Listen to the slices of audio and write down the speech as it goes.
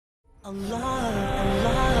Allah,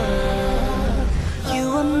 Allah, you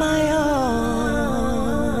are my all,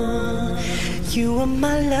 you are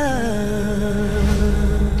my love.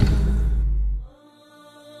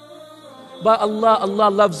 By Allah, Allah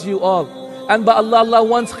loves you all. And by Allah, Allah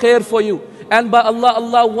wants khair for you. And by Allah,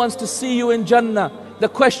 Allah wants to see you in Jannah. The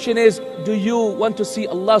question is, do you want to see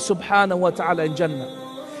Allah subhanahu wa ta'ala in Jannah?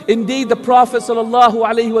 Indeed, the Prophet sallallahu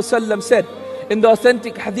alayhi wa sallam said in the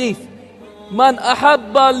authentic hadith, Man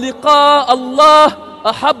ahabba liqa Allah,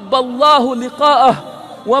 ahabba Allahu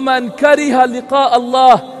liqa'ah. Wa man kariha liqa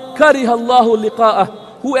Allah, kariha Allahu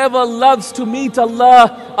liqa'ah. Whoever loves to meet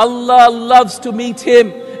Allah, Allah loves to meet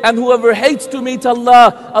him. And whoever hates to meet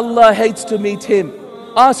Allah, Allah hates to meet him.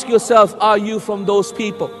 Ask yourself, are you from those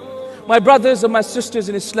people? My brothers and my sisters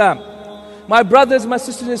in Islam, my brothers and my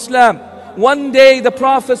sisters in Islam, one day the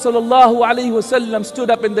Prophet ﷺ stood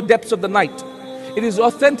up in the depths of the night. It is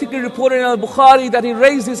authentically reported in Al-Bukhari that he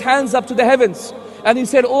raised his hands up to the heavens and he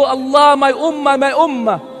said, Oh Allah, my ummah, my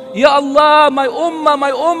ummah. Ya Allah, my ummah,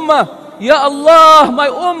 my ummah. Ya Allah, my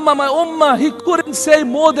ummah, my ummah. He couldn't say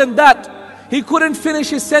more than that. He couldn't finish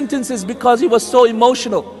his sentences because he was so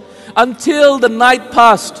emotional. Until the night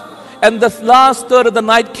passed and the last third of the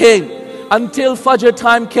night came, until Fajr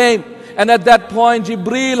time came. And at that point,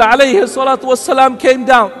 Jibreel alayhi salatu wasalam came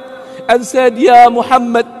down and said, Ya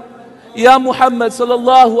Muhammad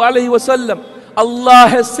sallallahu alayhi wasallam, Allah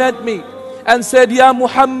has sent me and said, Ya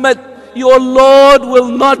Muhammad, your Lord will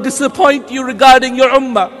not disappoint you regarding your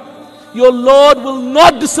ummah. Your Lord will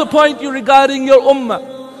not disappoint you regarding your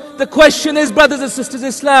ummah. The question is, brothers and sisters in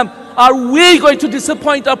Islam, are we going to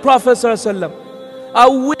disappoint our Prophet sallallahu alaihi wasallam?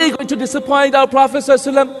 Are we going to disappoint our Prophet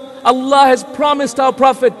sallallahu alaihi wasallam? Allah has promised our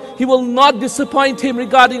Prophet, He will not disappoint him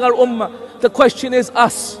regarding our ummah. The question is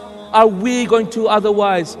us. Are we going to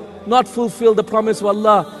otherwise not fulfill the promise of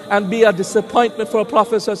Allah and be a disappointment for our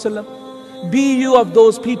Prophet sallallahu alaihi wasallam? Be you of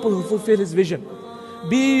those people who fulfill His vision.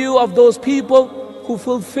 Be you of those people who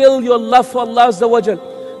fulfill your love for Allah Azza wa Jal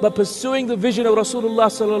by pursuing the vision of Rasulullah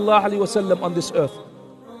sallallahu alaihi wasallam on this earth.